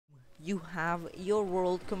you have your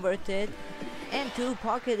world converted into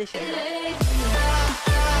Pocket Edition.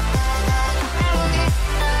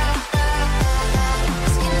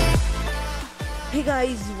 Hey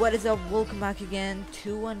guys, what is up? Welcome back again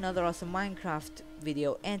to another awesome Minecraft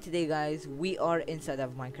video, and today guys we are inside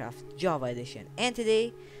of Minecraft Java Edition, and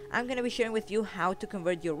today I'm gonna be sharing with you how to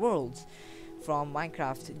convert your worlds from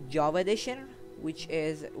Minecraft Java Edition, which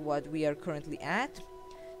is what we are currently at,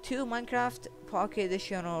 to Minecraft Pocket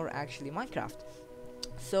Edition, or actually Minecraft.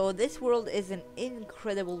 So this world is an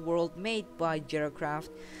incredible world made by Jerocraft.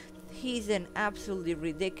 He's an absolutely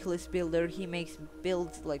ridiculous builder. He makes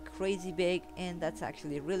builds like crazy big, and that's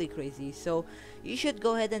actually really crazy, so you should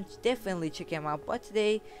go ahead and definitely check him out. But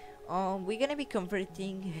today we're gonna be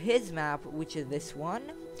converting his map, which is this one,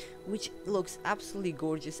 which looks absolutely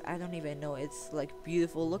gorgeous. I don't even know, it's like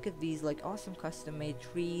beautiful. Look at these like awesome custom made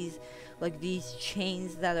trees, like these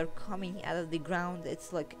chains that are coming out of the ground.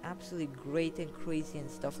 It's like absolutely great and crazy and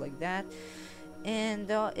stuff like that, and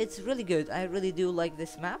it's really good. I really do like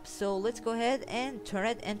this map, so let's go ahead and turn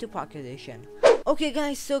it into Pocket Edition. Okay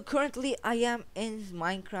guys, so currently I am in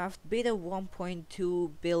Minecraft beta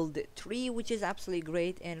 1.2 build 3, which is absolutely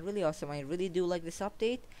great and really awesome. I really do like this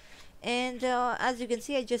update, and as you can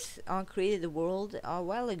see, I just created the world a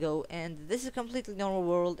while ago, and this is a completely normal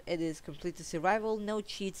world. It is completely survival, no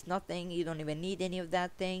cheats, nothing. You don't even need any of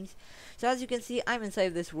that things. So as you can see, I'm inside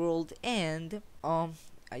of this world, and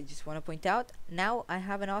I just want to point out, now I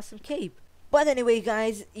have an awesome cape. But anyway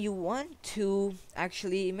guys, you want to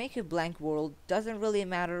actually make a blank world. Doesn't really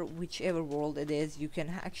matter whichever world it is. You can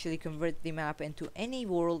actually convert the map into any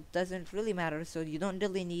world, doesn't really matter. So you don't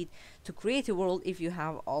really need to create a world if you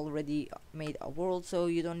have already made a world, so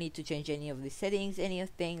you don't need to change any of the settings,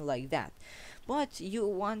 anything like that. But you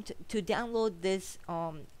want to download this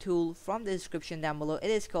tool from the description down below.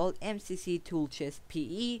 It is called Mcctoolchest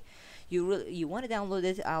PE. You want to download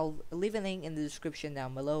it. I'll leave a link in the description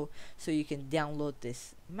down below so you can download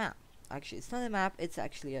this map. Actually, it's not a map, it's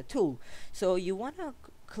actually a tool. So you want to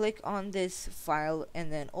click on this file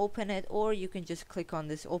and then open it, or you can just click on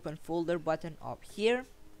this open folder button up here.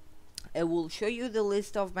 It will show you the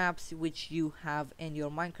list of maps which you have in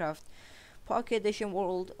your Minecraft Pocket Edition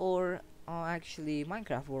world, or actually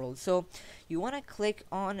Minecraft world. So you want to click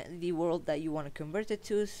on the world that you want to convert it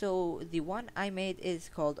to. So the one I made is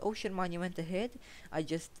called Ocean Monument Ahead. I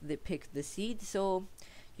just picked the seed, so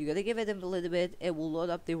you gotta give it a little bit. It will load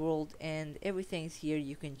up the world and everything's here.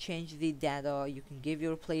 You can change the data, you can give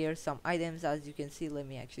your player some items. As you can see, let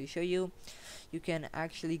me actually show you. You can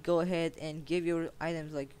actually go ahead and give your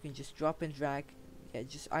items, like you can just drop and drag,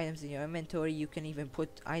 just items in your inventory. You can even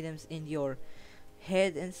put items in your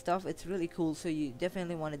head and stuff. It's really cool, so you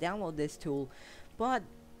definitely want to download this tool. But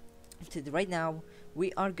right now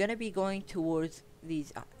we are gonna be going towards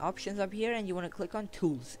these options up here, and you want to click on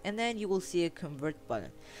tools, and then you will see a convert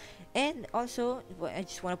button. And also I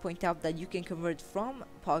just want to point out that you can convert from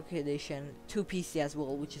Pocket Edition to PC as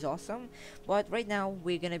well, which is awesome. But right now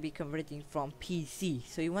we're gonna be converting from PC,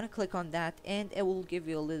 so you want to click on that, and it will give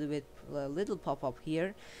you a little pop-up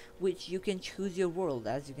here, which you can choose your world.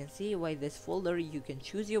 As you can see by this folder, you can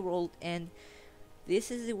choose your world, and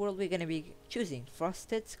this is the world we're gonna be choosing,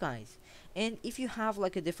 Frosted Skies. And if you have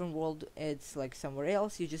like a different world, it's like somewhere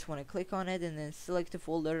else, you just want to click on it and then select a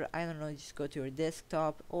folder. I don't know, just go to your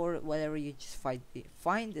desktop or whatever, you just find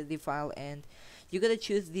the file, and you gotta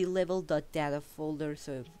choose the level.data folder.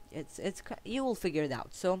 So you will figure it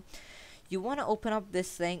out. So you want to open up this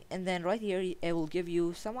thing, and then right here it will give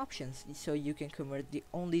you some options. So you can convert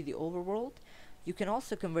only the overworld. You can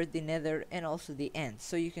also convert the nether and also the end.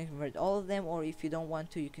 So you can convert all of them, or if you don't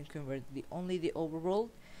want to, you can convert only the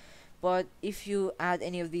overworld. But if you add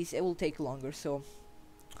any of these, it will take longer, so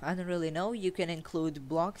I don't really know. You can include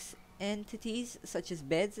blocks entities such as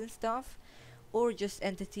beds and stuff, or just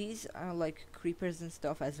entities like creepers and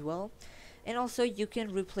stuff as well. And also you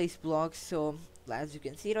can replace blocks. So as you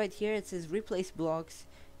can see right here, it says replace blocks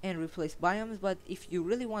and replace biomes. But if you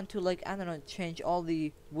really want to, like, I don't know, change all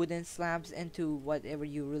the wooden slabs into whatever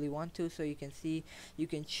you really want to, so you can see, you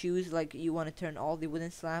can choose, like, you want to turn all the wooden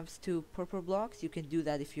slabs to purple blocks. You can do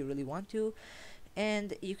that if you really want to,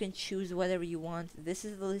 and you can choose whatever you want. This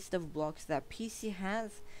is the list of blocks that PC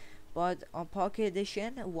has, but on Pocket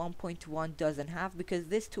Edition 1.1 doesn't have, because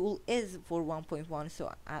this tool is for 1.1.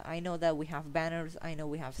 So I know that we have banners, I know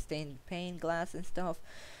we have stained pane glass and stuff,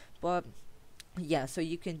 but yeah, so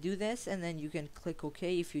you can do this, and then you can click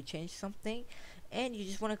OK if you change something, and you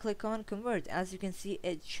just want to click on convert. As you can see,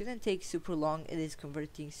 it shouldn't take super long. It is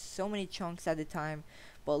converting so many chunks at a time,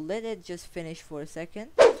 but let it just finish for a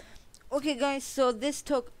second. Okay guys, so this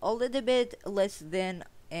took a little bit less than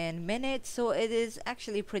in minutes, so it is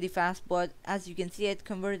actually pretty fast. But as you can see, it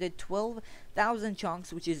converted 12,000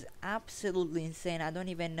 chunks, which is absolutely insane. I don't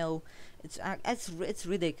even know, it's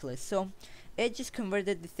ridiculous. So it just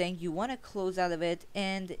converted the thing. You want to close out of it,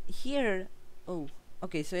 and here, oh,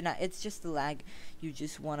 okay, so now it's just a lag. You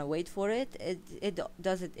just want to wait for it. It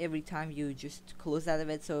does it every time you just close out of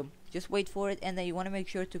it, so just wait for it, and then you want to make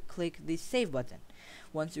sure to click the save button.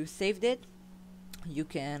 Once you saved it, you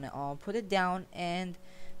can put it down, and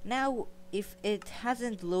now if it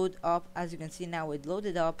hasn't loaded up, as you can see now it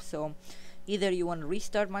loaded up, so either you want to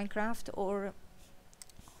restart Minecraft or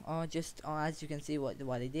just as you can see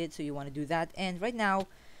what I did, so you want to do that. And right now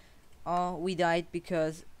we died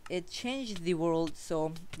because it changed the world.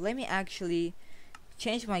 So let me actually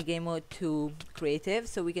change my game mode to creative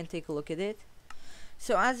so we can take a look at it.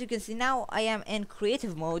 So as you can see now I am in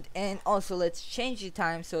creative mode, and also let's change the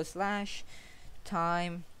time, so slash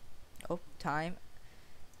time,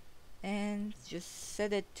 and just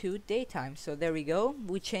set it to daytime. So there we go,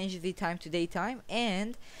 we changed the time to daytime,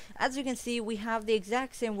 and as you can see we have the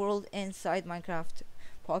exact same world inside Minecraft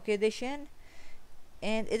Pocket Edition,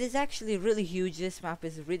 and it is actually really huge. This map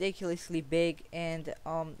is ridiculously big, and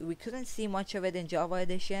we couldn't see much of it in Java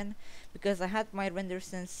Edition because I had my render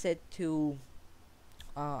sense set to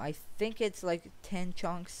I think it's like 10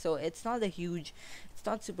 chunks, so it's not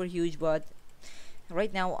super huge, but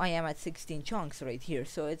right now I am at 16 chunks right here,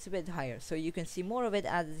 so it's a bit higher, so you can see more of it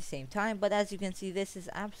at the same time. But as you can see, this is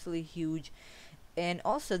absolutely huge. And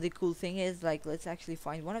also the cool thing is, like, let's actually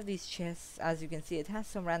find one of these chests. As you can see, it has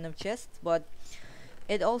some random chests, but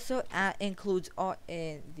it also includes all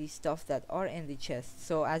the stuff that are in the chest.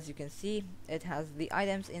 So as you can see, it has the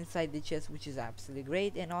items inside the chest, which is absolutely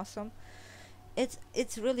great and awesome.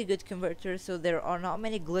 It's really good converter, so there are not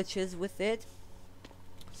many glitches with it.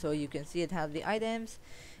 So you can see it has the items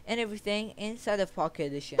and everything inside of Pocket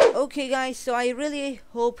Edition. Okay guys, so I really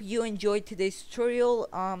hope you enjoyed today's tutorial.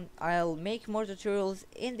 I'll make more tutorials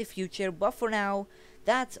in the future, but for now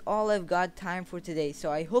that's all I've got time for today. So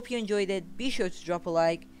I hope you enjoyed it. Be sure to drop a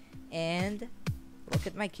like and look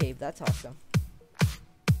at my cave. That's awesome.